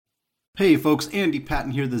Hey folks, Andy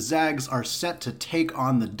Patton here. The Zags are set to take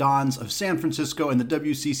on the Dons of San Francisco in the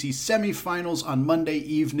WCC semifinals on Monday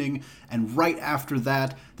evening, and right after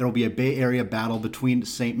that, there will be a Bay Area battle between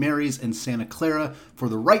St. Mary's and Santa Clara for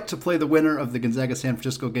the right to play the winner of the Gonzaga-San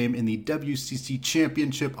Francisco game in the WCC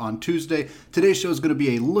Championship on Tuesday. Today's show is going to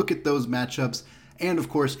be a look at those matchups and, of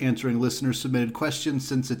course, answering listener-submitted questions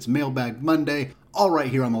since it's Mailbag Monday, all right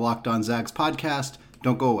here on the Locked On Zags podcast.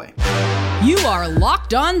 Don't go away. You are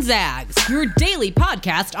Locked On Zags, your daily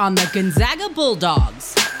podcast on the Gonzaga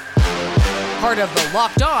Bulldogs. Part of the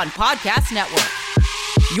Locked On Podcast Network.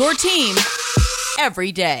 Your team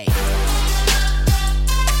every day.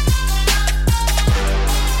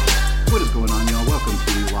 What is going on, y'all? Welcome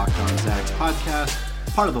to the Locked On Zags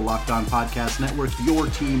podcast, part of the Locked On Podcast Network, your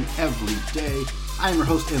team every day. I am your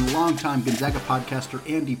host and longtime Gonzaga podcaster,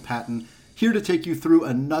 Andy Patton, here to take you through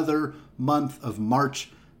another month of March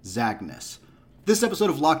Zagness. This episode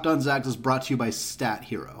of Locked On Zags is brought to you by Stat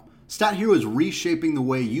Hero. Stat Hero is reshaping the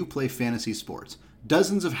way you play fantasy sports.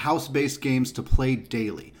 Dozens of house-based games to play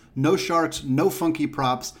daily. No sharks, no funky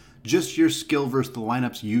props, just your skill versus the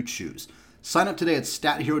lineups you choose. Sign up today at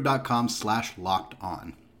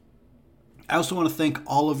stathero.com/lockedon. I also want to thank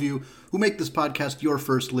all of you who make this podcast your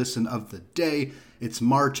first listen of the day. It's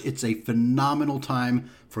March. It's a phenomenal time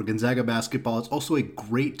for Gonzaga basketball. It's also a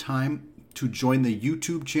great time to join the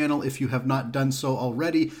YouTube channel if you have not done so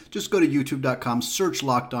already. Just go to youtube.com, search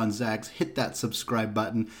Locked On Zags, hit that subscribe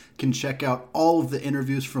button. Can check out all of the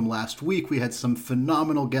interviews from last week. We had some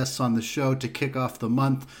phenomenal guests on the show to kick off the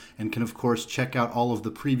month, and can, of course, check out all of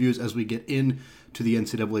the previews as we get in to the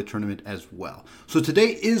NCAA tournament as well. So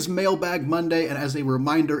today is Mailbag Monday, and as a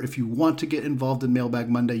reminder, if you want to get involved in Mailbag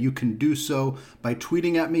Monday, you can do so by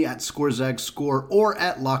tweeting at me at ScoreZagsScore or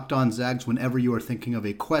at LockedOnZags whenever you are thinking of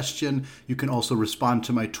a question. You can also respond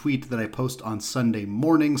to my tweet that I post on Sunday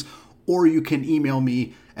mornings, or you can email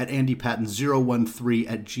me at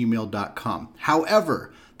andypatton013@gmail.com.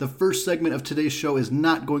 However, the first segment of today's show is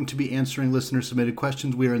not going to be answering listener-submitted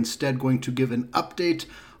questions. We are instead going to give an update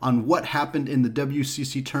on what happened in the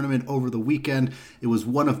WCC tournament over the weekend. It was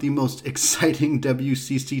one of the most exciting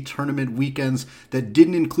WCC tournament weekends that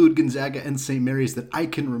didn't include Gonzaga and St. Mary's that I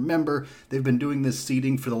can remember. They've been doing this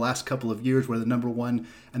seeding for the last couple of years where the number 1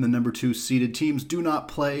 and the number 2 seeded teams do not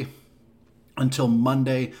play until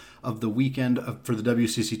Monday of the weekend for the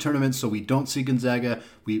WCC tournament, so we don't see Gonzaga.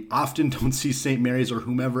 We often don't see St. Mary's or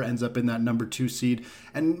whomever ends up in that number 2 seed.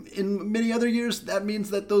 And in many other years, that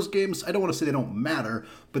means that those games, I don't want to say they don't matter,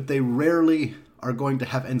 but they rarely are going to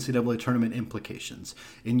have NCAA tournament implications.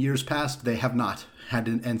 In years past, they have not had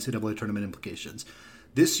NCAA tournament implications.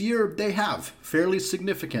 This year, they have fairly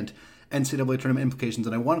significant NCAA tournament implications,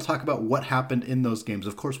 and I want to talk about what happened in those games.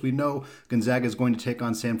 Of course, we know Gonzaga is going to take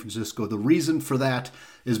on San Francisco. The reason for that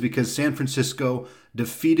is because San Francisco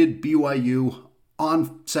defeated BYU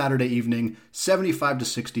on Saturday evening,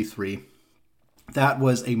 75-63. That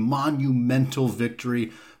was a monumental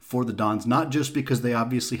victory for the Dons, not just because they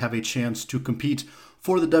obviously have a chance to compete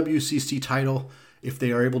for the WCC title if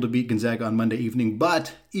they are able to beat Gonzaga on Monday evening,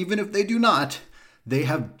 but even if they do not, they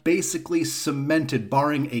have basically cemented,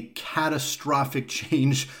 barring a catastrophic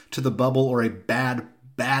change to the bubble or a bad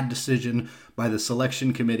decision by the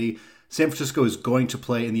selection committee, San Francisco is going to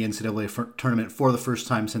play in the NCAA tournament for the first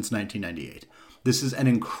time since 1998. This is an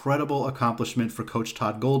incredible accomplishment for Coach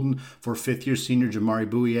Todd Golden, for fifth-year senior Jamari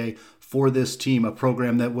Bouye, for this team, a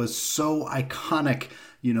program that was so iconic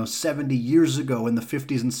 70 years ago in the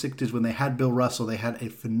 50s and 60s when they had Bill Russell. They had a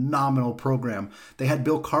phenomenal program. They had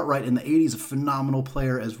Bill Cartwright in the 80s, a phenomenal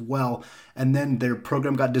player as well. And then their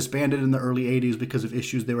program got disbanded in the early 80s because of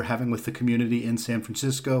issues they were having with the community in San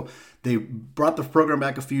Francisco. They brought the program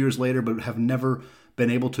back a few years later, but have never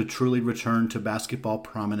been able to truly return to basketball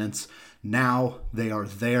prominence. Now they are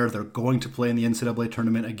there. They're going to play in the NCAA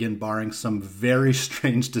tournament, again, barring some very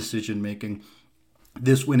strange decision-making.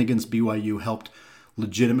 This win against BYU helped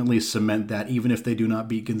legitimately cement that, even if they do not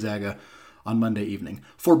beat Gonzaga on Monday evening.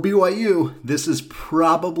 For BYU, this is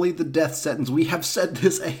probably the death sentence. We have said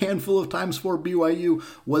this a handful of times for BYU.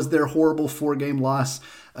 Was their horrible four-game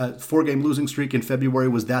losing streak in February,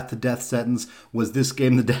 was that the death sentence? Was this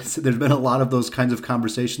game the death sentence? There's been a lot of those kinds of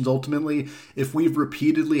conversations. Ultimately, if we've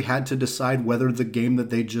repeatedly had to decide whether the game that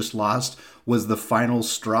they just lost was the final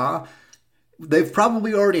straw, they've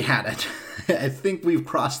probably already had it. I think we've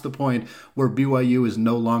crossed the point where BYU is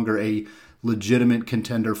no longer a legitimate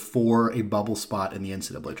contender for a bubble spot in the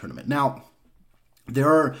NCAA tournament. Now, There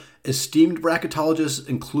are esteemed bracketologists,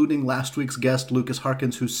 including last week's guest, Lucas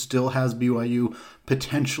Harkins, who still has BYU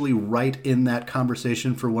potentially right in that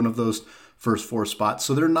conversation for one of those first 4 spots.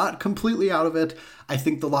 So they're not completely out of it. I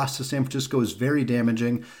think the loss to San Francisco is very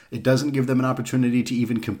damaging. It doesn't give them an opportunity to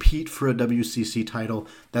even compete for a WCC title.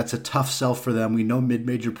 That's a tough sell for them. We know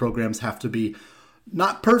mid-major programs have to be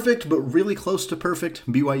not perfect, but really close to perfect.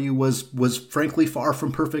 BYU was frankly far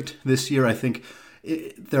from perfect this year. I think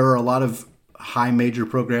there are a lot of high major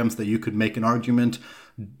programs that you could make an argument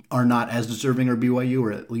are not as deserving or BYU,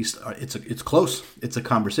 or at least it's close. It's a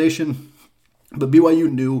conversation. But BYU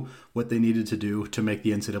knew what they needed to do to make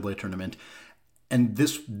the NCAA tournament. And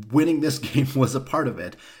winning this game was a part of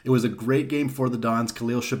it. It was a great game for the Dons.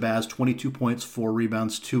 Khalil Shabazz, 22 points, 4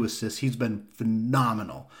 rebounds, 2 assists. He's been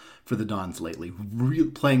phenomenal for the Dons lately,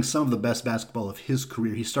 playing some of the best basketball of his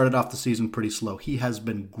career. He started off the season pretty slow. He has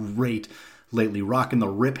been great lately, rocking the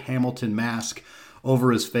Rip Hamilton mask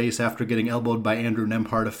over his face after getting elbowed by Andrew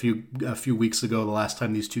Nembhard a few weeks ago, the last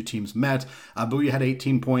time these two teams met. Booyah had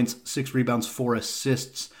 18 points, 6 rebounds, 4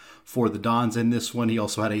 assists for the Dons in this one. He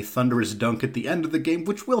also had a thunderous dunk at the end of the game,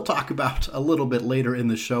 which we'll talk about a little bit later in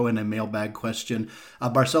the show in a mailbag question.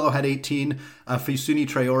 Barcelo had 18. Fisuni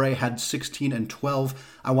Traore had 16 and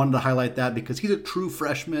 12. I wanted to highlight that because he's a true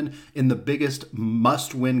freshman in the biggest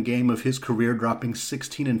must-win game of his career, dropping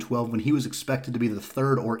 16 and 12 when he was expected to be the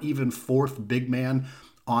 3rd or even 4th big man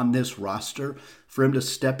on this roster. For him to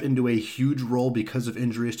step into a huge role because of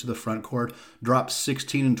injuries to the front court, drop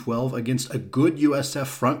 16 and 12 against a good USF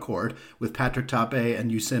front court with Patrick Tape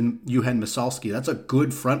and Eugen Misalski. That's a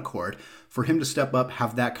good front court. For him to step up,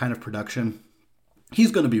 have that kind of production,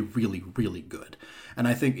 he's going to be really, really good. And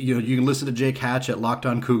I think you can listen to Jake Hatch at Locked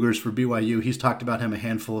On Cougars for BYU. He's talked about him a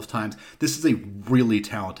handful of times. This is a really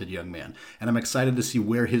talented young man, and I'm excited to see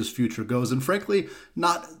where his future goes. And frankly,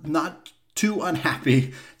 not too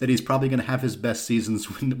unhappy that he's probably going to have his best seasons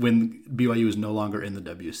when BYU is no longer in the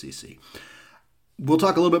WCC. We'll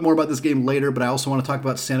talk a little bit more about this game later, but I also want to talk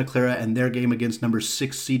about Santa Clara and their game against number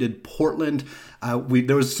 6-seeded Portland.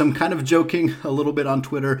 There was some kind of joking a little bit on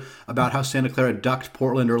Twitter about how Santa Clara ducked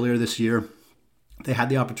Portland earlier this year. They had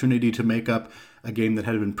the opportunity to make up a game that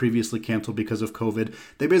had been previously canceled because of COVID.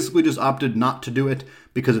 They basically just opted not to do it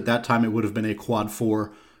because at that time it would have been a quad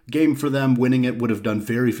 4 game for them. Winning it would have done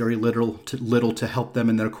very, very little to help them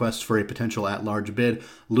in their quest for a potential at-large bid.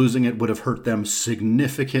 Losing it would have hurt them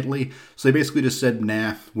significantly. So they basically just said,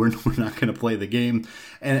 nah, we're not going to play the game.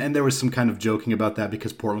 And there was some kind of joking about that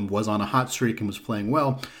because Portland was on a hot streak and was playing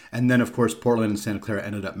well. And then, of course, Portland and Santa Clara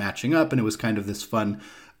ended up matching up, and it was kind of this fun,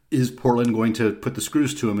 is Portland going to put the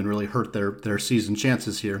screws to them and really hurt their season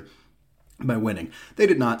chances here by winning? They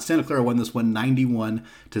did not. Santa Clara won this one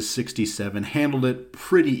 91-67, handled it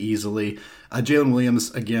pretty easily. Jalen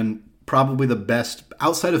Williams, again, probably the best,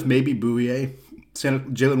 outside of maybe Bouye.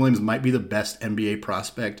 Jalen Williams might be the best NBA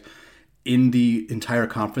prospect in the entire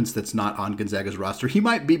conference that's not on Gonzaga's roster. He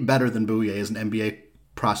might be better than Bouye as an NBA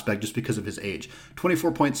prospect just because of his age.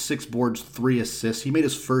 24 points, 6 boards, 3 assists. He made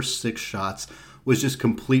his first 6 shots. Was just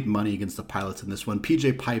complete money against the Pilots in this one.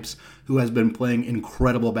 PJ Pipes, who has been playing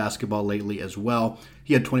incredible basketball lately as well.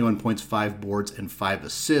 He had 21 points, 5 boards, and 5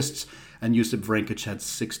 assists. And Jusuf Vrankic had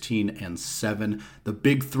 16 and 7. The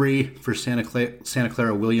big three for Santa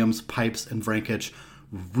Clara, Williams, Pipes, and Vrankic,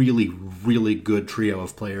 really, really good trio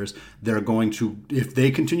of players. They're going to, if they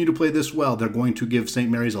continue to play this well, they're going to give St.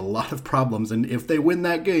 Mary's a lot of problems. And if they win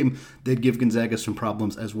that game, they'd give Gonzaga some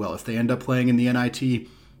problems as well. If they end up playing in the NIT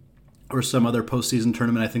or some other postseason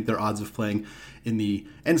tournament, I think their odds of playing in the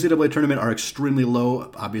NCAA tournament are extremely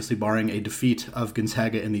low, obviously barring a defeat of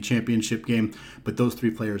Gonzaga in the championship game. But those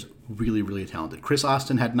 3 players, really, really talented. Chris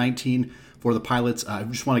Austin had 19 for the Pilots. I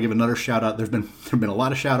just want to give another shout out. There have been a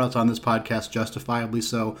lot of shout outs on this podcast, justifiably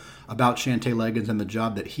so, about Shante Leggins and the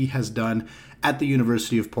job that he has done at the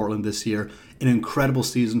University of Portland this year. An incredible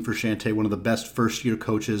season for Shante, one of the best first-year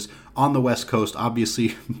coaches on the West Coast,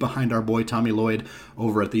 obviously behind our boy Tommy Lloyd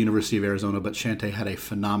over at the University of Arizona, but Shante had a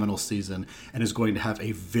phenomenal season and is going to have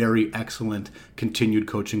a very excellent continued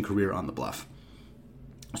coaching career on the Bluff.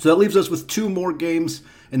 So that leaves us with 2 more games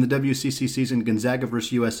in the WCC season, Gonzaga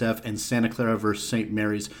versus USF and Santa Clara versus St.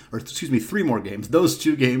 Mary's, 3 more games. Those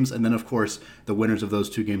 2 games, and then, of course, the winners of those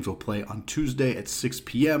 2 games will play on Tuesday at 6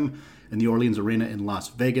 p.m. in the Orleans Arena in Las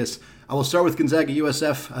Vegas. I will start with Gonzaga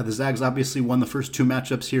USF. The Zags obviously won the first 2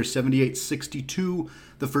 matchups here, 78-62.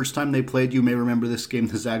 The first time they played, you may remember this game,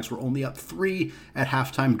 the Zags were only up 3 at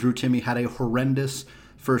halftime. Drew Timme had a horrendous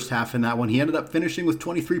first half in that one. He ended up finishing with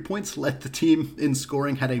 23 points, led the team in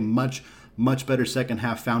scoring, had a much, much better second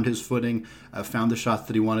half, found his footing, found the shots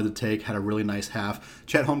that he wanted to take, had a really nice half.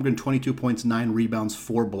 Chet Holmgren, 22 points, 9 rebounds,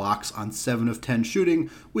 4 blocks on 7 of 10 shooting,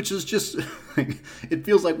 which is just, it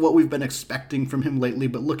feels like what we've been expecting from him lately.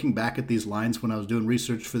 But looking back at these lines when I was doing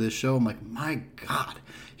research for this show, I'm like, my God,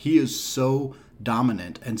 he is so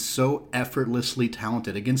dominant and so effortlessly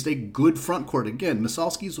talented against a good front court. Again,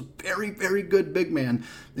 Masalski's a very, very good big man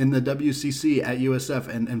in the WCC at USF,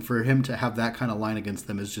 and for him to have that kind of line against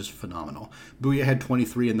them is just phenomenal. Bouye had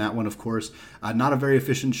 23 in that one, of course. Not a very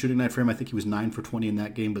efficient shooting night for him. I think he was 9 for 20 in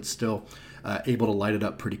that game, but still able to light it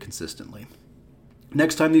up pretty consistently.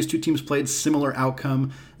 Next time these two teams played, similar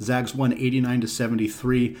outcome. Zags won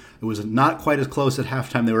 89-73. It was not quite as close at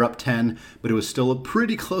halftime. They were up 10, but it was still a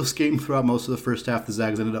pretty close game throughout most of the first half. The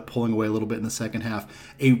Zags ended up pulling away a little bit in the second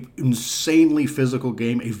half. A insanely physical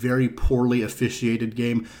game, a very poorly officiated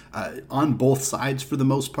game on both sides for the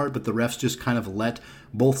most part, but the refs just kind of let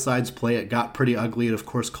both sides play. It got pretty ugly. It, of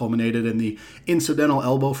course, culminated in the incidental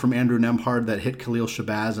elbow from Andrew Nembhard that hit Khalil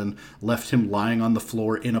Shabazz and left him lying on the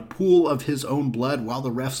floor in a pool of his own blood while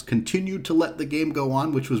the refs continued to let the game go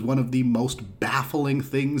on, which was one of the most baffling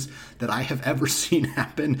things that I have ever seen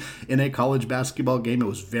happen in a college basketball game. It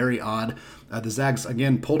was very odd. The Zags,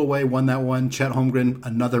 again, pulled away, won that one. Chet Holmgren,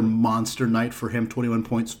 another monster night for him, 21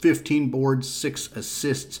 points, 15 boards, 6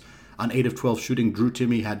 assists on 8 of 12 shooting. Drew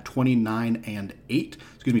Timme had 20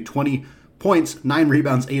 points, 9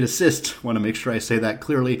 rebounds, 8 assists. Want to make sure I say that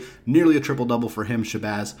clearly. Nearly a triple-double for him.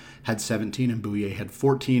 Shabazz had 17 and Bouye had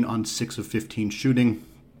 14 on 6 of 15 shooting.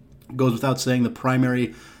 Goes without saying the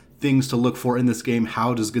primary things to look for in this game.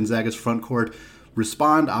 How does Gonzaga's front court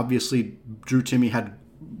respond? Obviously, Drew Timme had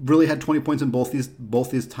 20 points in both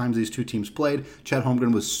these times these two teams played. Chet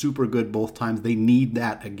Holmgren was super good both times. They need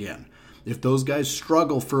that again. If those guys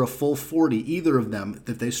struggle for a full 40, either of them,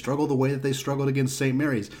 if they struggle the way that they struggled against St.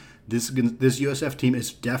 Mary's, this USF team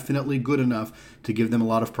is definitely good enough to give them a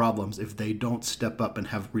lot of problems if they don't step up and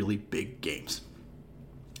have really big games.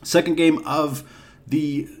 Second game of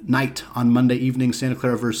the night on Monday evening, Santa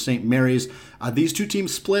Clara versus St. Mary's. These two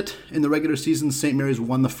teams split in the regular season. St. Mary's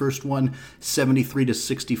won the first one,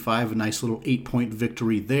 73-65, a nice little 8-point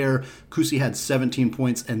victory there. Kusi had 17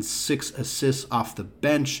 points and 6 assists off the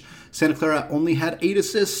bench. Santa Clara only had 8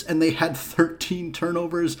 assists and they had 13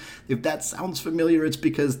 turnovers. If that sounds familiar, it's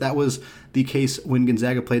because that was the case when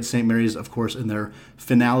Gonzaga played St. Mary's, of course, in their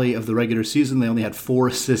finale of the regular season. They only had 4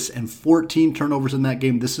 assists and 14 turnovers in that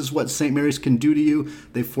game. This is what St. Mary's can do to you.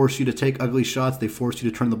 They force you to take ugly shots. They force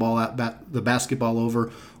you to turn the ball out, the basketball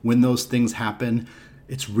over. When those things happen,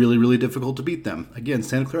 it's really, really difficult to beat them. Again,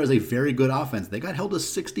 Santa Clara has a very good offense. They got held to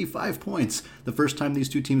 65 points the first time these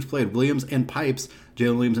two teams played. Williams and Pipes,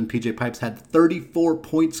 Jalen Williams and PJ Pipes, had 34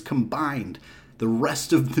 points combined. The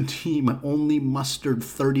rest of the team only mustered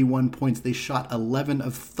 31 points. They shot 11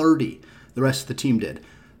 of 30. The rest of the team did.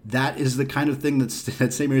 That is the kind of thing that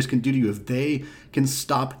St. Mary's can do to you. If they can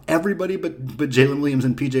stop everybody but Jalen Williams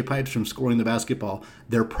and PJ Pipes from scoring the basketball,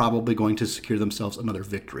 they're probably going to secure themselves another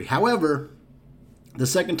victory. However, the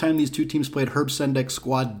second time these two teams played, Herb Sendek's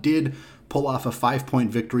squad did pull off a 5-point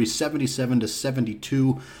victory,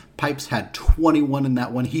 77-72. Pipes had 21 in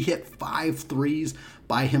that one. He hit 5 threes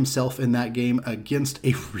by himself in that game against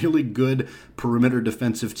a really good perimeter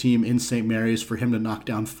defensive team in St. Mary's. For him to knock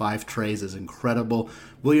down 5 trays is incredible.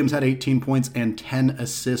 Williams had 18 points and 10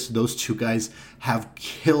 assists. Those two guys have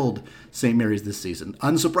killed St. Mary's this season.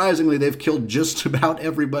 Unsurprisingly, they've killed just about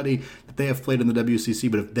everybody that they have played in the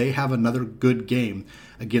WCC, but if they have another good game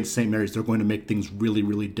against St. Mary's, they're going to make things really,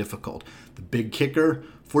 really difficult. The big kicker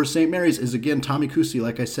for St. Mary's is, again, Tommy Kusi.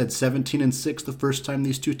 Like I said, 17-6 the first time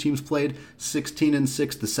these two teams played,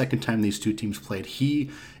 16-6 the second time these two teams played. He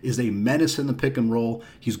is a menace in the pick and roll.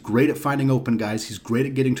 He's great at finding open guys. He's great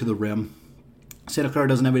at getting to the rim. Santa Clara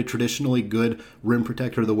doesn't have a traditionally good rim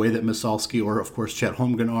protector the way that Masalski or, of course, Chet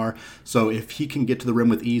Holmgren are. So if he can get to the rim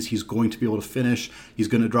with ease, he's going to be able to finish. He's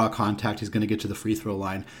going to draw contact. He's going to get to the free throw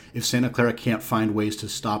line. If Santa Clara can't find ways to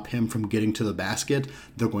stop him from getting to the basket,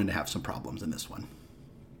 they're going to have some problems in this one.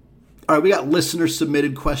 All right, we got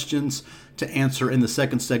listener-submitted questions to answer in the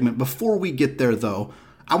second segment. Before we get there, though,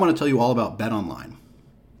 I want to tell you all about BetOnline.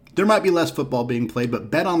 There might be less football being played,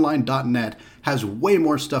 but BetOnline.net has way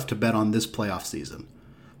more stuff to bet on this playoff season.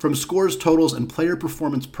 From scores, totals, and player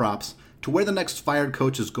performance props to where the next fired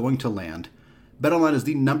coach is going to land, BetOnline is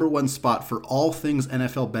the #1 spot for all things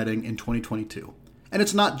NFL betting in 2022. And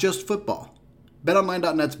it's not just football.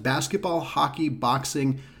 BetOnline.net's basketball, hockey,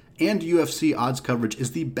 boxing, and UFC odds coverage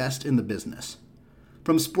is the best in the business.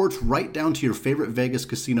 From sports right down to your favorite Vegas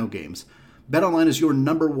casino games, BetOnline is your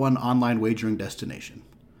 #1 online wagering destination.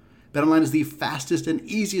 BetOnline is the fastest and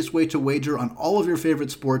easiest way to wager on all of your favorite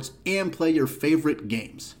sports and play your favorite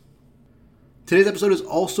games. Today's episode is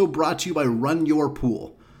also brought to you by Run Your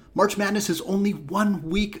Pool. March Madness is only 1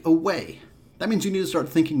 week away. That means you need to start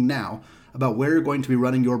thinking now about where you're going to be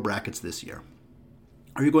running your brackets this year.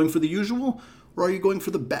 Are you going for the usual, or are you going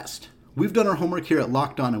for the best? We've done our homework here at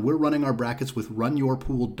Locked On, and we're running our brackets with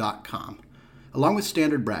runyourpool.com. Along with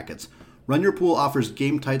standard brackets, Run Your Pool offers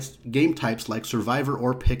game types like Survivor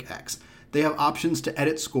or Pick X. They have options to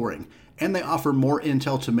edit scoring, and they offer more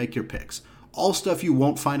intel to make your picks. All stuff you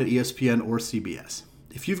won't find at ESPN or CBS.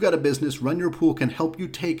 If you've got a business, Run Your Pool can help you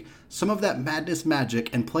take some of that madness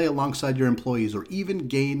magic and play alongside your employees or even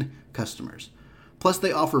gain customers. Plus,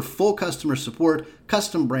 they offer full customer support,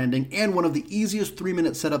 custom branding, and one of the easiest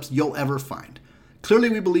 3-minute setups you'll ever find. Clearly,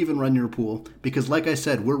 we believe in Run Your Pool because, like I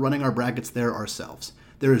said, we're running our brackets there ourselves.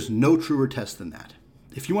 There is no truer test than that.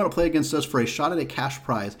 If you want to play against us for a shot at a cash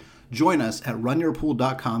prize, join us at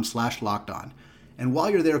runyourpool.com/lockedon. And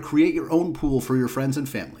while you're there, create your own pool for your friends and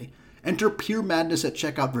family. Enter Pure Madness at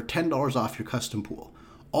checkout for $10 off your custom pool.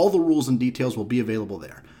 All the rules and details will be available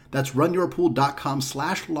there. That's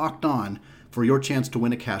runyourpool.com/lockedon for your chance to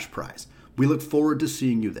win a cash prize. We look forward to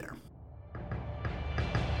seeing you there.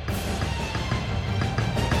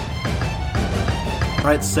 All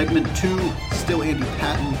right, segment 2, still Andy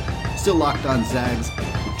Patton, still Locked On Zags.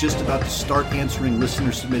 We're just about to start answering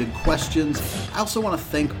listener-submitted questions. I also want to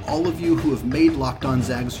thank all of you who have made Locked On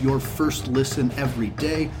Zags your first listen every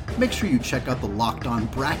day. Make sure you check out the Locked On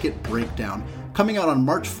Bracket Breakdown, coming out on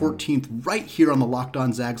March 14th right here on the Locked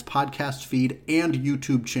On Zags podcast feed and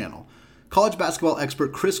YouTube channel. College basketball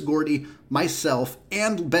expert Chris Gordy, myself,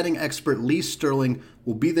 and betting expert Lee Sterling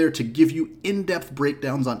will be there to give you in-depth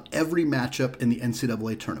breakdowns on every matchup in the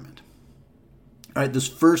NCAA tournament. All right, this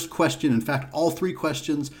first question, in fact, all 3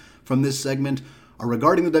 questions from this segment are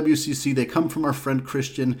regarding the WCC. They come from our friend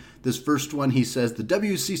Christian. This first one, he says, the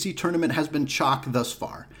WCC tournament has been chalk thus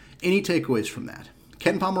far. Any takeaways from that?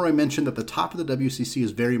 Ken Pomeroy mentioned that the top of the WCC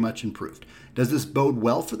is very much improved. Does this bode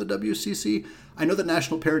well for the WCC? I know that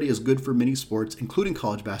national parity is good for many sports, including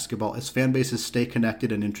college basketball, as fan bases stay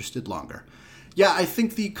connected and interested longer. Yeah, I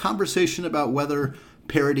think the conversation about whether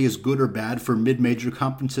parity is good or bad for mid-major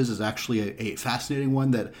conferences is actually a fascinating one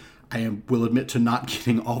that will admit to not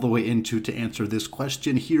getting all the way into to answer this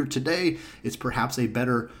question here today. It's perhaps a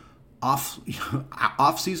better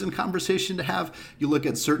off-season conversation to have. You look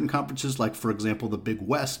at certain conferences, like, for example, the Big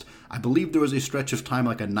West. I believe there was a stretch of time,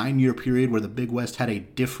 like a 9-year period, where the Big West had a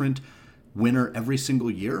different winner every single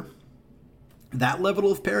year. That level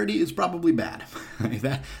of parity is probably bad.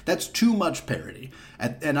 That's too much parity.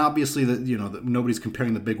 And obviously, nobody's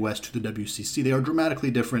comparing the Big West to the WCC. They are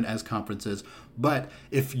dramatically different as conferences. But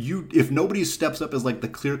if nobody steps up as like the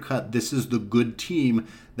clear-cut, this is the good team,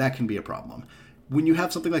 that can be a problem. When you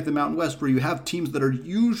have something like the Mountain West, where you have teams that are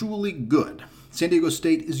usually good, San Diego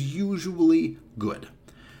State is usually good.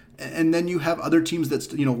 And then you have other teams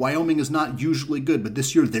that's, Wyoming is not usually good, but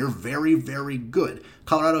this year they're very, very good.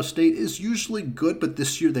 Colorado State is usually good, but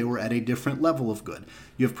this year they were at a different level of good.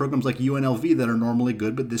 You have programs like UNLV that are normally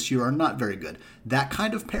good, but this year are not very good. That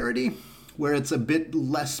kind of parity, where it's a bit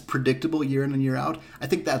less predictable year in and year out, I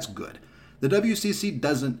think that's good. The WCC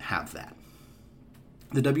doesn't have that.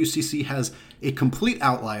 The WCC has a complete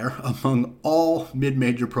outlier among all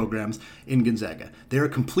mid-major programs in Gonzaga. They're a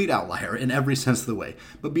complete outlier in every sense of the way.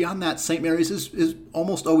 But beyond that, St. Mary's is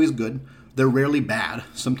almost always good. They're rarely bad.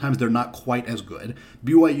 Sometimes they're not quite as good.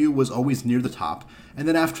 BYU was always near the top. And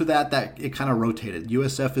then after that it kind of rotated.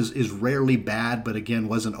 USF is rarely bad, but again,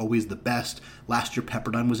 wasn't always the best. Last year,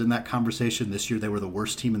 Pepperdine was in that conversation. This year, they were the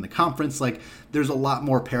worst team in the conference. There's a lot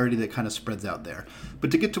more parity that kind of spreads out there.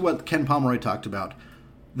 But to get to what Ken Pomeroy talked about,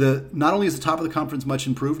 not only is the top of the conference much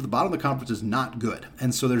improved, the bottom of the conference is not good.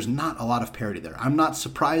 And so there's not a lot of parity there. I'm not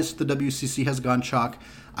surprised the WCC has gone chalk.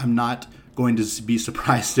 I'm not going to be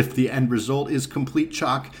surprised if the end result is complete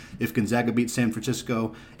chalk. If Gonzaga beats San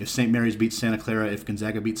Francisco, if St. Mary's beats Santa Clara, if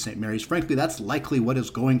Gonzaga beats St. Mary's. Frankly, that's likely what is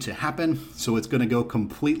going to happen. So it's going to go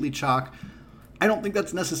completely chalk. I don't think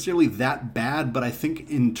that's necessarily that bad, but I think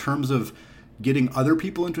in terms of getting other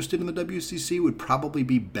people interested in the WCC would probably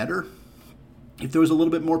be better if there was a little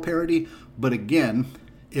bit more parity. But again,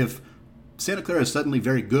 if Santa Clara is suddenly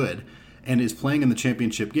very good and is playing in the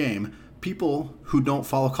championship game, people who don't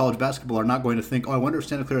follow college basketball are not going to think, oh, I wonder if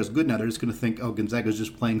Santa Clara is good now. They're just going to think, oh, Gonzaga is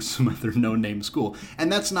just playing some other no-name school.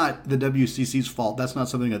 And that's not the WCC's fault. That's not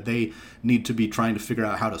something that they need to be trying to figure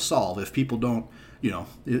out how to solve. If people don't,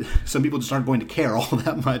 some people just aren't going to care all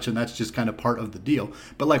that much, and that's just kind of part of the deal.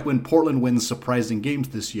 But like when Portland wins surprising games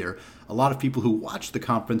this year, a lot of people who watch the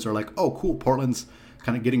conference are like, oh, cool, Portland's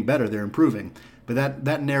kind of getting better. They're improving. But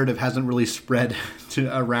that narrative hasn't really spread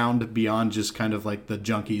around beyond just kind of like the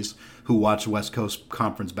junkies who watch West Coast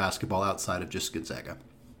Conference basketball outside of just Gonzaga.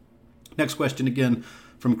 Next question again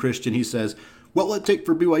from Christian. He says, what will it take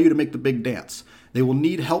for BYU to make the big dance? They will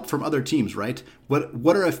need help from other teams, right?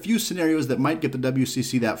 What are a few scenarios that might get the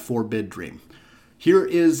WCC that 4-bid dream? Here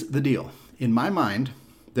is the deal. In my mind,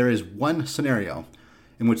 there is one scenario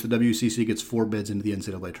in which the WCC gets 4 bids into the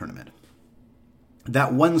NCAA tournament.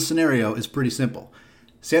 That one scenario is pretty simple.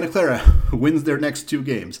 Santa Clara wins their next 2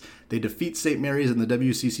 games. They defeat St. Mary's in the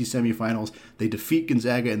WCC semifinals. They defeat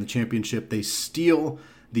Gonzaga in the championship. They steal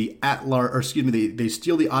the they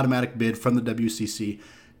steal the automatic bid from the WCC.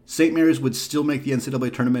 St. Mary's would still make the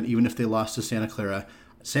NCAA tournament even if they lost to Santa Clara.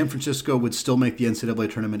 San Francisco would still make the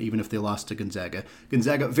NCAA tournament even if they lost to Gonzaga.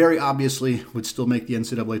 Gonzaga, very obviously, would still make the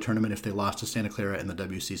NCAA tournament if they lost to Santa Clara in the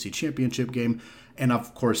WCC championship game. And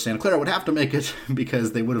of course, Santa Clara would have to make it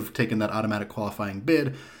because they would have taken that automatic qualifying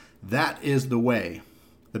bid. That is the way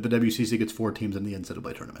that the WCC gets 4 teams in the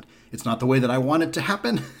NCAA tournament. It's not the way that I want it to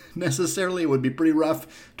happen necessarily. It would be pretty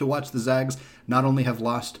rough to watch the Zags not only have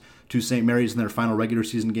lost to St. Mary's in their final regular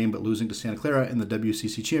season game, but losing to Santa Clara in the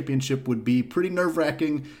WCC championship would be pretty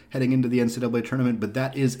nerve-wracking heading into the NCAA tournament, but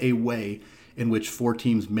that is a way in which 4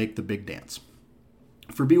 teams make the big dance.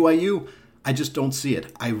 For BYU, I just don't see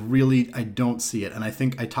it. I don't see it. And I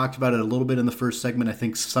think I talked about it a little bit in the first segment. I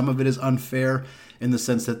think some of it is unfair in the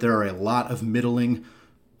sense that there are a lot of middling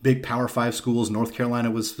big Power 5 schools. North Carolina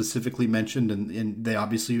was specifically mentioned, and they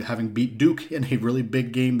obviously, having beat Duke in a really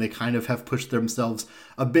big game, they kind of have pushed themselves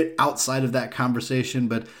a bit outside of that conversation.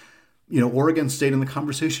 But, Oregon stayed in the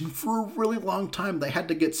conversation for a really long time. They had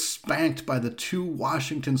to get spanked by the 2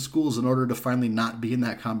 Washington schools in order to finally not be in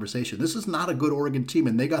that conversation. This is not a good Oregon team,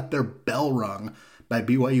 and they got their bell rung by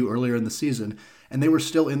BYU earlier in the season, and they were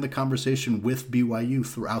still in the conversation with BYU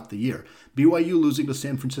throughout the year. BYU losing to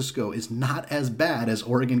San Francisco is not as bad as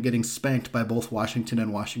Oregon getting spanked by both Washington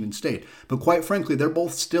and Washington State. But quite frankly, they're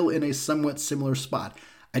both still in a somewhat similar spot.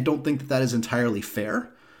 I don't think that is entirely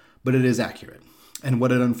fair, but it is accurate. And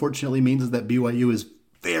what it unfortunately means is that BYU is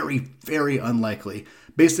very, very unlikely.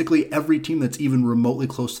 Basically, every team that's even remotely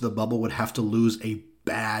close to the bubble would have to lose a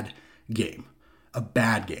bad game. A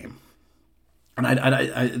bad game. And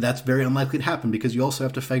I that's very unlikely to happen because you also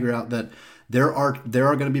have to figure out that there are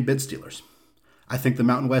going to be bid stealers. I think the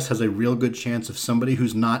Mountain West has a real good chance of somebody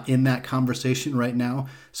who's not in that conversation right now,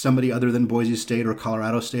 somebody other than Boise State or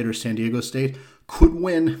Colorado State or San Diego State, could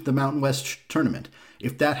win the Mountain West tournament.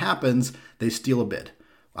 If that happens, they steal a bid.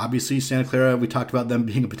 Obviously, Santa Clara, we talked about them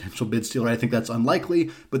being a potential bid stealer. I think that's unlikely,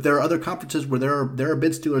 but there are other conferences where there are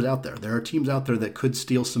bid stealers out there. There are teams out there that could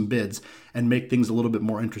steal some bids and make things a little bit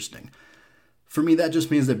more interesting. For me, that just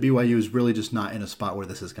means that BYU is really just not in a spot where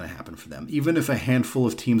this is going to happen for them. Even if a handful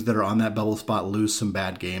of teams that are on that bubble spot lose some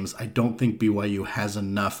bad games, I don't think BYU has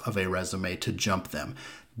enough of a resume to jump them.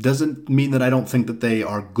 Doesn't mean that I don't think that they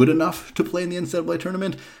are good enough to play in the NCAA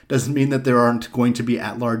tournament. Doesn't mean that there aren't going to be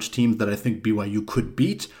at-large teams that I think BYU could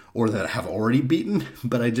beat or that have already beaten.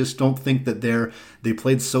 But I just don't think that they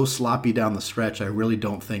played so sloppy down the stretch. I really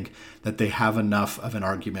don't think that they have enough of an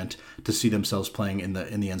argument to see themselves playing in the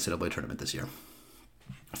NCAA tournament this year.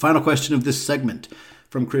 Final question of this segment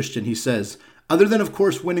from Christian. He says, other than, of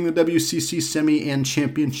course, winning the WCC semi and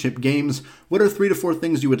championship games, what are 3 to 4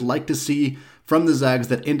 things you would like to see from the Zags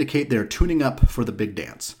that indicate they're tuning up for the big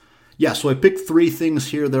dance? Yeah, so I picked 3 things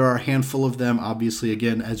here. There are a handful of them, obviously,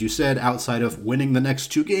 again, as you said, outside of winning the next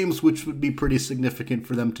 2 games, which would be pretty significant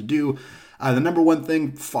for them to do. The number one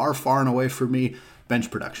thing, far, far and away for me, bench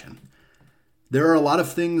production. There are a lot of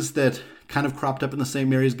things that kind of cropped up in the St.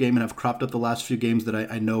 Mary's game and have cropped up the last few games that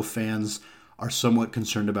I know fans are somewhat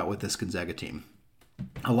concerned about with this Gonzaga team.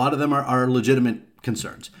 A lot of them are legitimate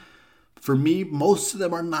concerns. For me, most of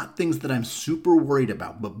them are not things that I'm super worried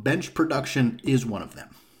about, but bench production is one of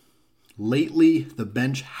them. Lately, the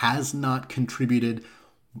bench has not contributed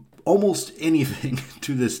almost anything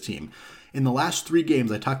to this team. In the last 3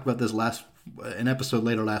 games, I talked about this an episode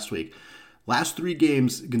later last week. Last 3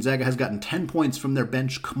 games, Gonzaga has gotten 10 points from their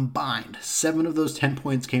bench combined. 7 of those 10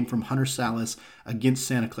 points came from Hunter Salas against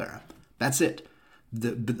Santa Clara. That's it.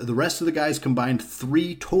 The rest of the guys combined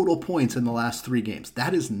 3 total points in the last 3 games.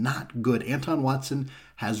 That is not good. Anton Watson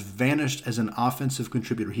has vanished as an offensive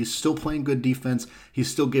contributor. He's still playing good defense. He's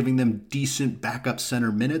still giving them decent backup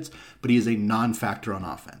center minutes, but he is a non-factor on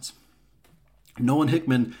offense. Nolan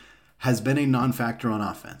Hickman has been a non-factor on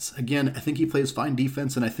offense. Again, I think he plays fine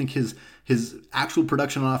defense, and I think his actual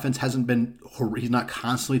production on offense hasn't been, he's not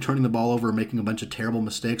constantly turning the ball over or making a bunch of terrible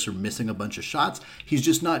mistakes or missing a bunch of shots. He's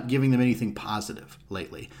just not giving them anything positive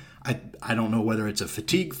lately. I don't know whether it's a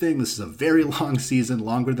fatigue thing. This is a very long season,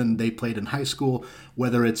 longer than they played in high school,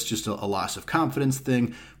 whether it's just a loss of confidence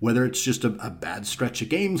thing, whether it's just a bad stretch of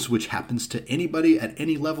games, which happens to anybody at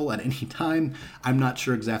any level at any time. I'm not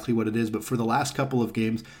sure exactly what it is, but for the last couple of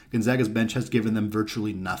games, Gonzaga's bench has given them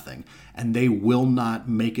virtually nothing, and they will not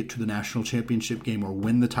make it to the national championship game or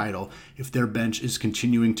win the title if their bench is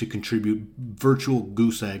continuing to contribute virtual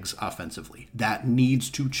goose eggs offensively. That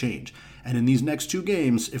needs to change. And in these next two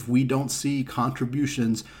games, if we don't see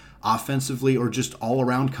contributions offensively or just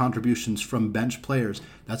all-around contributions from bench players,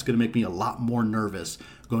 that's going to make me a lot more nervous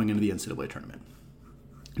going into the NCAA tournament.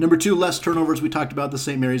 Number 2, less turnovers. We talked about the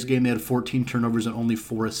St. Mary's game. They had 14 turnovers and only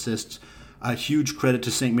 4 assists. A huge credit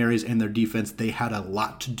to St. Mary's and their defense. They had a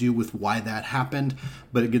lot to do with why that happened,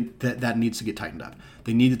 but again, that needs to get tightened up.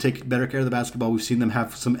 They need to take better care of the basketball. We've seen them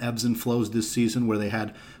have some ebbs and flows this season where they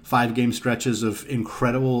had 5-game stretches of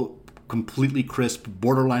incredible, completely crisp,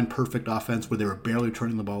 borderline perfect offense where they were barely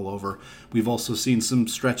turning the ball over. We've also seen some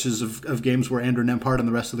stretches of games where Andrew Nembhard and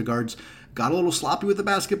the rest of the guards got a little sloppy with the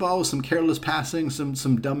basketball, with some careless passing,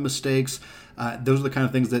 some dumb mistakes. Those are the kind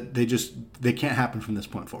of things that they can't happen from this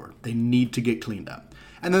point forward. They need to get cleaned up.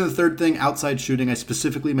 And then the third thing, outside shooting. I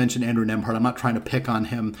specifically mentioned Andrew Nembhard. I'm not trying to pick on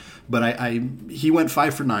him, but he went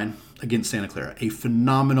 5 for 9 against Santa Clara. A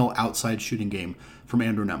phenomenal outside shooting game from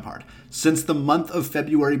Andrew Nembhard. Since the month of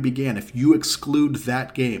February began, if you exclude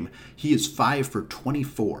that game, he is 5 for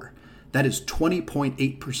 24. That is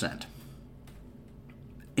 20.8%.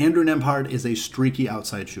 Andrew Nembhard is a streaky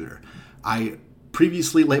outside shooter. I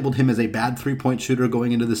previously labeled him as a bad three-point shooter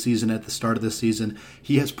going into the season at the start of the season.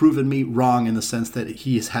 He has proven me wrong in the sense that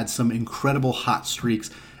he has had some incredible hot streaks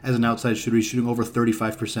as an outside shooter. He's shooting over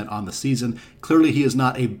 35% on the season. Clearly, he is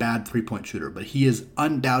not a bad three-point shooter, but he is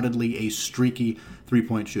undoubtedly a streaky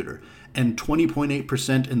three-point shooter. And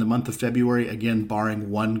 20.8% in the month of February, again, barring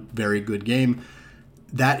one very good game,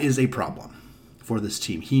 that is a problem for this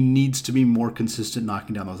team. He needs to be more consistent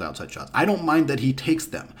knocking down those outside shots. I don't mind that he takes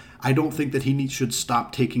them. I don't think that he should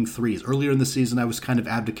stop taking threes. Earlier in the season, I was kind of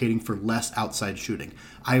advocating for less outside shooting.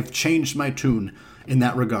 I've changed my tune in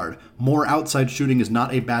that regard. More outside shooting is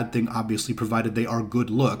not a bad thing, obviously, provided they are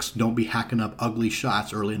good looks. Don't be hacking up ugly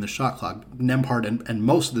shots early in the shot clock. Nembhard and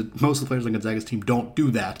most of the players on Gonzaga's team don't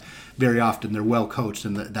do that very often. They're well coached,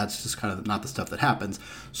 and that's just kind of not the stuff that happens.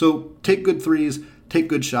 So take good threes, take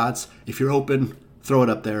good shots. If you're open, throw it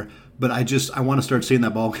up there. But I want to start seeing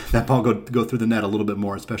that ball go through the net a little bit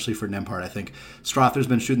more, especially for Nembhard. I think Strother's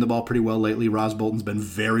been shooting the ball pretty well lately. Ross Bolton's been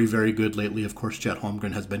very, very good lately. Of course, Chet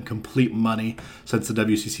Holmgren has been complete money since the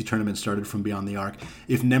WCC tournament started from beyond the arc.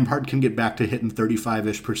 If Nembhard can get back to hitting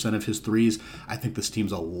 35-ish% of his threes, I think this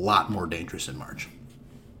team's a lot more dangerous in March.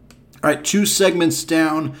 All right, 2 segments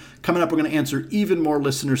down. Coming up, we're going to answer even more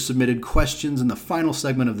listener-submitted questions in the final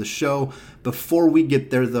segment of the show. Before we get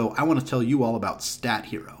there, though, I want to tell you all about Stat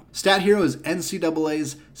Hero. Stat Hero is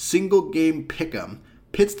NCAA's single-game pick'em,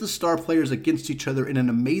 pits the star players against each other in an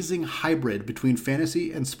amazing hybrid between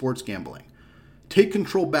fantasy and sports gambling. Take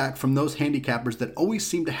control back from those handicappers that always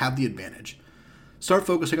seem to have the advantage. Start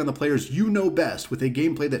focusing on the players you know best with a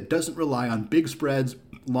gameplay that doesn't rely on big spreads,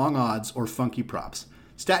 long odds, or funky props.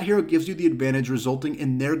 Stat Hero gives you the advantage, resulting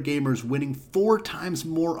in their gamers winning 4 times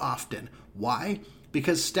more often. Why?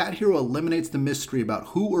 Because Stat Hero eliminates the mystery about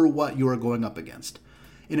who or what you are going up against.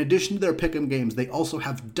 In addition to their pick'em games, they also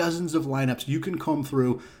have dozens of lineups you can comb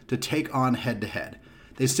through to take on head-to-head.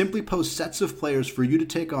 They simply post sets of players for you to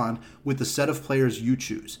take on with the set of players you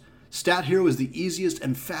choose. Stat Hero is the easiest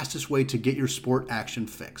and fastest way to get your sport action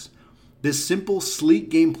fix. This simple, sleek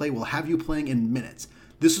gameplay will have you playing in minutes.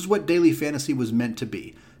 This is what daily fantasy was meant to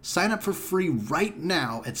be. Sign up for free right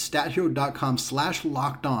now at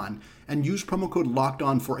stathero.com/lockedon and use promo code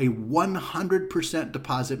LOCKEDON for a 100%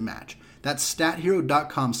 deposit match. That's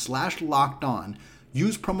stathero.com/lockedon.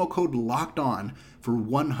 Use promo code LOCKEDON for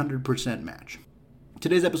 100% match.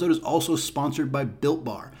 Today's episode is also sponsored by Built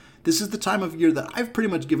Bar. This is the time of year that I've pretty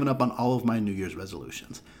much given up on all of my New Year's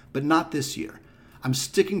resolutions, but not this year. I'm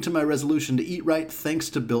sticking to my resolution to eat right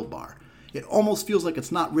thanks to Built Bar. It almost feels like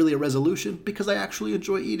it's not really a resolution because I actually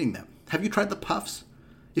enjoy eating them. Have you tried the Puffs?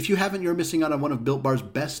 If you haven't, you're missing out on one of Built Bar's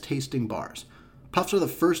best tasting bars. Puffs are the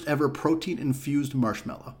first ever protein-infused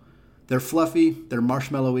marshmallow. They're fluffy, they're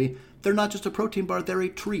marshmallowy, they're not just a protein bar, they're a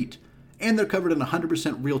treat. And they're covered in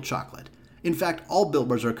 100% real chocolate. In fact, all Built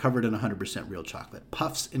Bars are covered in 100% real chocolate,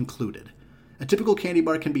 Puffs included. A typical candy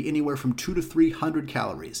bar can be anywhere from 200 to 300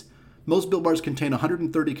 calories. Most Built Bars contain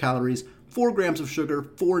 130 calories, 4 grams of sugar,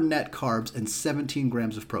 4 net carbs, and 17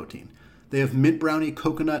 grams of protein. They have mint brownie,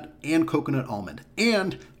 coconut, and coconut almond.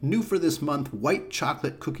 And, new for this month, white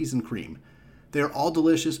chocolate cookies and cream. They are all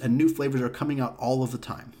delicious, and new flavors are coming out all of the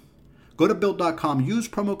time. Go to Built.com, use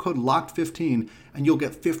promo code LOCKED15, and you'll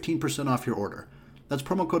get 15% off your order. That's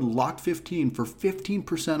promo code LOCKED15 for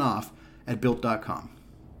 15% off at Built.com.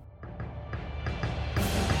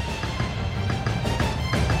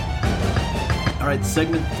 All right,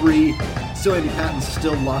 segment 3. Still Andy Patton,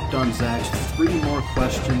 still Locked On Zags. 3 more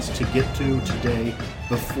questions to get to today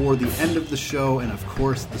before the end of the show, and of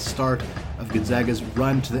course the start of Gonzaga's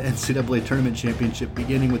run to the NCAA Tournament Championship,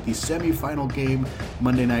 beginning with the semifinal game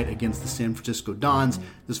Monday night against the San Francisco Dons.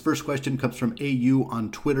 This first question comes from AU on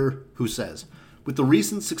Twitter, who says, with the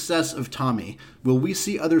recent success of Tommy, will we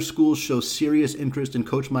see other schools show serious interest in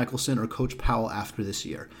Coach Michelson or Coach Powell after this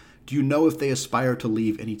year? Do you know if they aspire to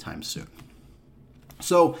leave anytime soon?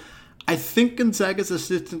 So, I think Gonzaga's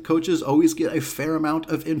assistant coaches always get a fair amount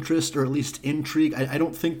of interest, or at least intrigue. I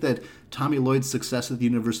don't think that Tommy Lloyd's success at the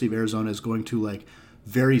University of Arizona is going to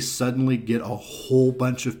very suddenly get a whole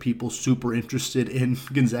bunch of people super interested in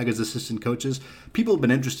Gonzaga's assistant coaches. People were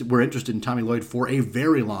interested in Tommy Lloyd for a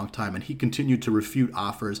very long time, and he continued to refute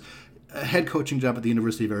offers. A head coaching job at the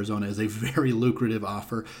University of Arizona is a very lucrative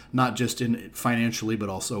offer, not just in financially, but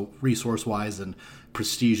also resource-wise and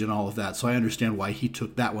prestige and all of that. So I understand why he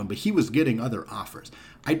took that one, but he was getting other offers.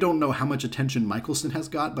 I don't know how much attention Michelson has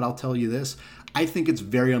got, but I'll tell you this. I think it's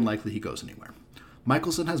very unlikely he goes anywhere.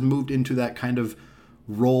 Michelson has moved into that kind of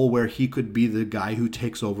role where he could be the guy who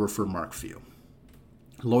takes over for Mark Few.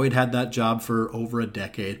 Lloyd had that job for over a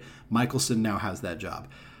decade. Michelson now has that job.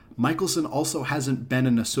 Michelson also hasn't been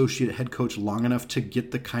an associate head coach long enough to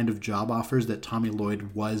get the kind of job offers that Tommy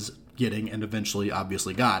Lloyd was getting and eventually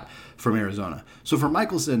obviously got from Arizona. So for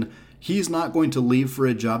Michelson, he's not going to leave for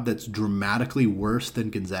a job that's dramatically worse than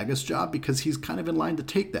Gonzaga's job because he's kind of in line to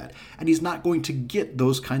take that. And he's not going to get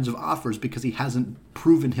those kinds of offers because he hasn't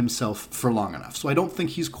proven himself for long enough. So I don't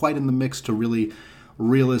think he's quite in the mix to really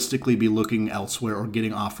realistically be looking elsewhere or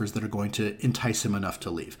getting offers that are going to entice him enough to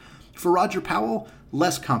leave. For Roger Powell,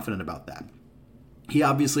 less confident about that. He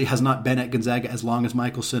obviously has not been at Gonzaga as long as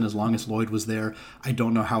Michelson, as long as Lloyd was there. I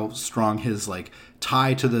don't know how strong his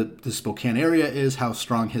tie to the Spokane area is, how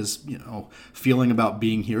strong his feeling about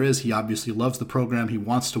being here is. He obviously loves the program. He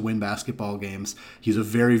wants to win basketball games. He's a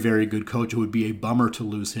very, very good coach. It would be a bummer to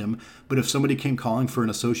lose him. But if somebody came calling for an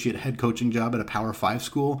associate head coaching job at a Power 5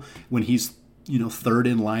 school when he's third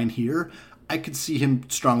in line here, I could see him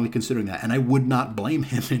strongly considering that, and I would not blame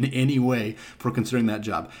him in any way for considering that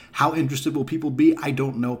job. How interested will people be? I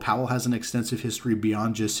don't know. Powell has an extensive history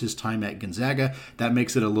beyond just his time at Gonzaga. That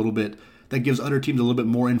makes it that gives other teams a little bit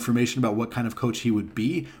more information about what kind of coach he would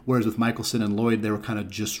be, whereas with Michelson and Lloyd, they were kind of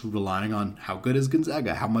just relying on how good is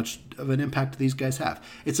Gonzaga, how much of an impact do these guys have.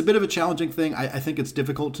 It's a bit of a challenging thing. I think it's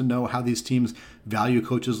difficult to know how these teams value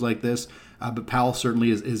coaches like this. But Powell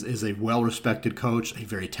certainly is a well-respected coach, a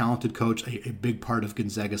very talented coach, a big part of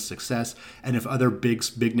Gonzaga's success. And if other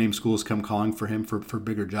big-name schools come calling for him for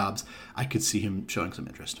bigger jobs, I could see him showing some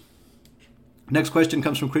interest. Next question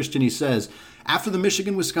comes from Christian. He says, after the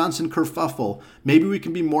Michigan-Wisconsin kerfuffle, maybe we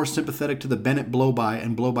can be more sympathetic to the Bennett blow-by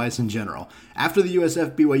and blow-bys in general. After the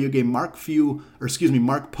USF-BYU game,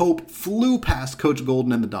 Mark Pope flew past Coach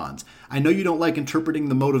Golden and the Dons. I know you don't like interpreting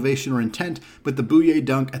the motivation or intent, but the Bouye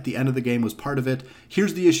dunk at the end of the game was part of it.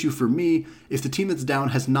 Here's the issue for me. If the team that's down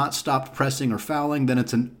has not stopped pressing or fouling, then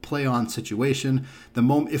it's a play-on situation.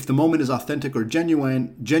 If the moment is authentic or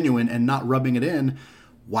genuine and not rubbing it in,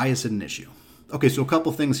 why is it an issue? Okay, so a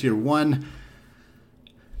couple things here. One,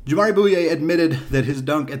 Jamari Bouye admitted that his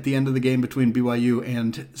dunk at the end of the game between BYU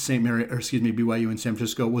and BYU and San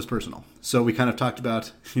Francisco was personal. So we kind of talked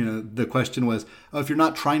about, the question was, if you're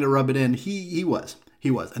not trying to rub it in, he was.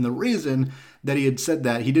 And the reason that he had said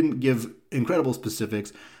that, he didn't give incredible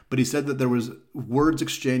specifics, but he said that there was words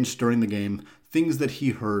exchanged during the game, things that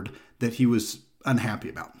he heard that he was unhappy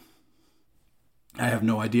about. I have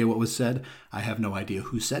no idea what was said. I have no idea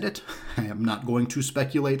who said it. I am not going to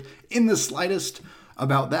speculate in the slightest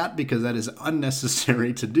about that because that is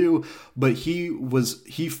unnecessary to do. But he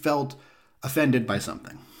felt offended by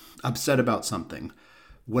something, upset about something,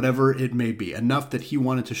 whatever it may be, enough that he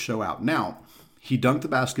wanted to show out. Now, he dunked the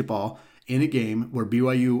basketball in a game where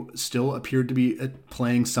BYU still appeared to be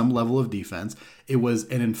playing some level of defense. It was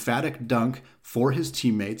an emphatic dunk for his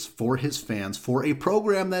teammates, for his fans, for a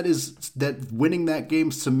program that winning that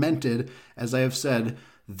game cemented, as I have said,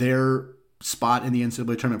 their spot in the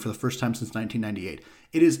NCAA tournament for the first time since 1998.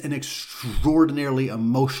 It is an extraordinarily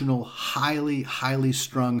emotional, highly, highly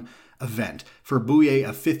strung event. For Bouye,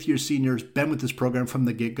 a fifth-year senior, has been with this program from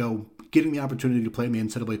the get-go, getting the opportunity to play in the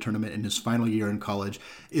NCAA tournament in his final year in college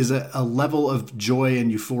is a level of joy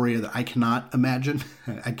and euphoria that I cannot imagine.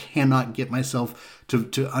 I cannot get myself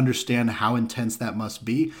to understand how intense that must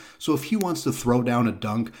be. So if he wants to throw down a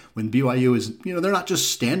dunk when BYU is, they're not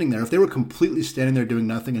just standing there. If they were completely standing there doing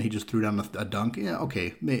nothing and he just threw down a dunk,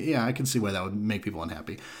 I can see why that would make people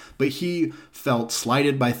unhappy. But he felt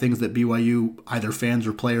slighted by things that BYU, either fans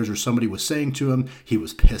or players or somebody was saying to him. He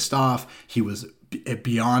was pissed off. He was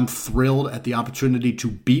beyond thrilled at the opportunity to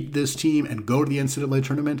beat this team and go to the NCAA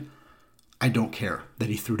tournament. I don't care that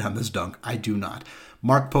he threw down this dunk. I do not.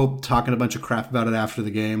 Mark Pope talking a bunch of crap about it after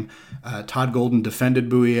the game. Todd Golden defended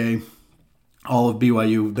Bouyea. All of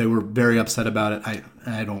BYU, they were very upset about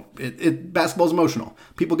it. Basketball's emotional.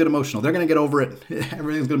 People get emotional. They're going to get over it.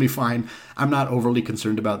 Everything's going to be fine. I'm not overly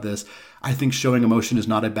concerned about this. I think showing emotion is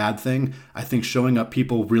not a bad thing. I think showing up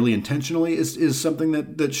people really intentionally is something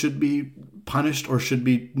that should be punished or should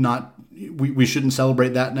be not. We shouldn't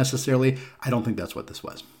celebrate that necessarily. I don't think that's what this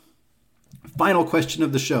was. Final question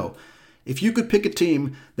of the show. If you could pick a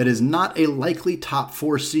team that is not a likely top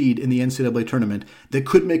 4 seed in the NCAA tournament that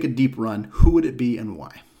could make a deep run, who would it be and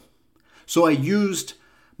why? So I used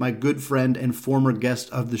my good friend and former guest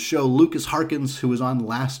of the show, Lucas Harkins, who was on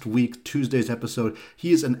last week, Tuesday's episode.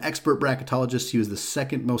 He is an expert bracketologist. He was the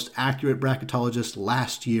second most accurate bracketologist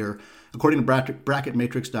last year, according to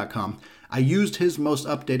bracketmatrix.com. I used his most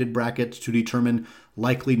updated bracket to determine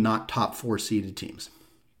likely not top 4 seeded teams.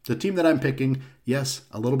 The team that I'm picking, yes,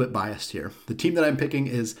 a little bit biased here. The team that I'm picking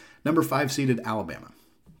is number 5 seeded Alabama.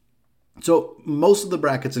 So most of the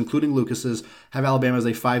brackets, including Lucas's, have Alabama as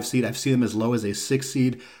a 5 seed. I've seen them as low as a 6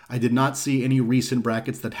 seed. I did not see any recent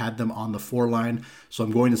brackets that had them on the 4 line. So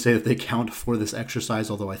I'm going to say that they count for this exercise,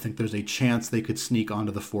 although I think there's a chance they could sneak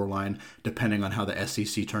onto the 4 line depending on how the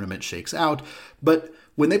SEC tournament shakes out. But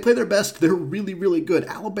when they play their best, they're really, really good.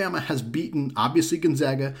 Alabama has beaten, obviously,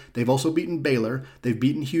 Gonzaga. They've also beaten Baylor. They've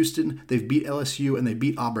beaten Houston. They've beat LSU, and they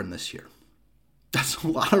beat Auburn this year. That's a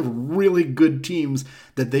lot of really good teams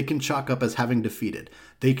that they can chalk up as having defeated.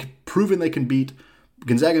 They've proven they can beat.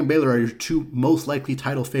 Gonzaga and Baylor are your 2 most likely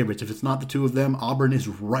title favorites. If it's not the 2 of them, Auburn is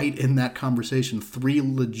right in that conversation. 3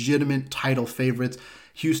 legitimate title favorites.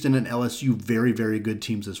 Houston and LSU, very, very good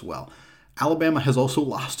teams as well. Alabama has also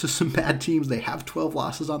lost to some bad teams. They have 12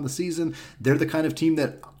 losses on the season. They're the kind of team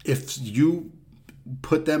that if you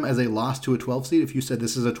put them as a loss to a 12 seed, if you said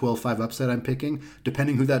this is a 12-5 upset I'm picking,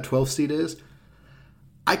 depending who that 12 seed is,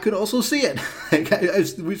 I could also see it.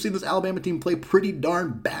 We've seen this Alabama team play pretty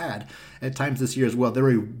darn bad at times this year as well.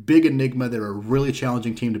 They're a big enigma. They're a really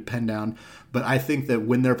challenging team to pin down. But I think that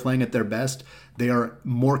when they're playing at their best, they are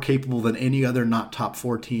more capable than any other not top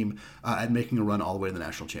 4 team at making a run all the way to the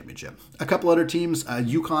national championship. A couple other teams,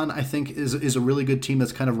 UConn, I think, is a really good team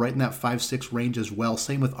that's kind of right in that 5-6 range as well.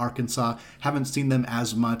 Same with Arkansas. Haven't seen them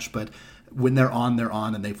as much, but when they're on,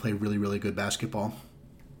 and they play really, really good basketball.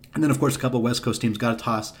 And then, of course, a couple of West Coast teams. Got to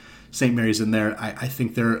toss St. Mary's in there. I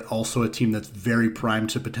think they're also a team that's very primed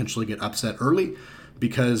to potentially get upset early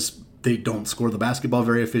because they don't score the basketball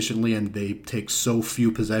very efficiently and they take so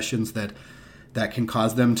few possessions that can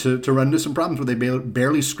cause them to run into some problems where they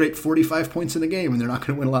barely scrape 45 points in a game, and they're not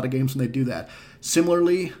going to win a lot of games when they do that.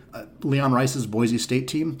 Similarly, Leon Rice's Boise State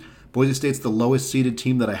team. Boise State's the lowest seeded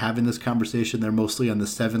team that I have in this conversation. They're mostly on the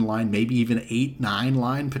 7 line, maybe even 8-9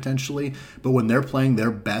 line potentially. But when they're playing their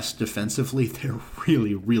best defensively, they're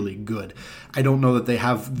really, really good. I don't know that they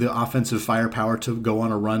have the offensive firepower to go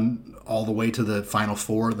on a run all the way to the Final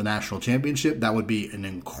Four of the national championship. That would be an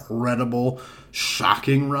incredible,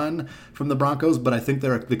 shocking run from the Broncos. But I think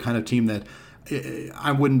they're the kind of team that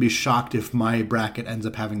I wouldn't be shocked if my bracket ends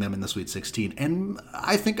up having them in the Sweet 16. And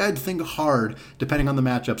I think I'd think hard, depending on the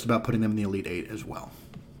matchups, about putting them in the Elite 8 as well.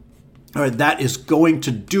 All right, that is going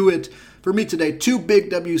to do it for me today. 2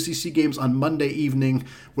 big WCC games on Monday evening.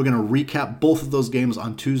 We're going to recap both of those games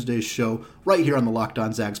on Tuesday's show right here on the Locked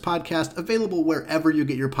On Zags podcast, available wherever you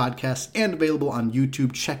get your podcasts and available on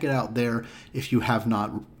YouTube. Check it out there if you have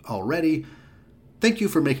not already. Thank you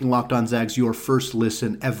for making Locked On Zags your first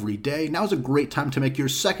listen every day. Now is a great time to make your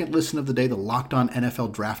second listen of the day, the Locked On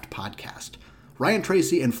NFL Draft podcast. Ryan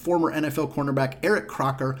Tracy and former NFL cornerback Eric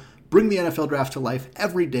Crocker bring the NFL Draft to life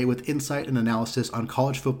every day with insight and analysis on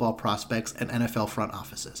college football prospects and NFL front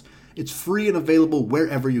offices. It's free and available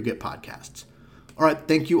wherever you get podcasts. All right,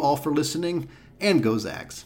 thank you all for listening, and go Zags.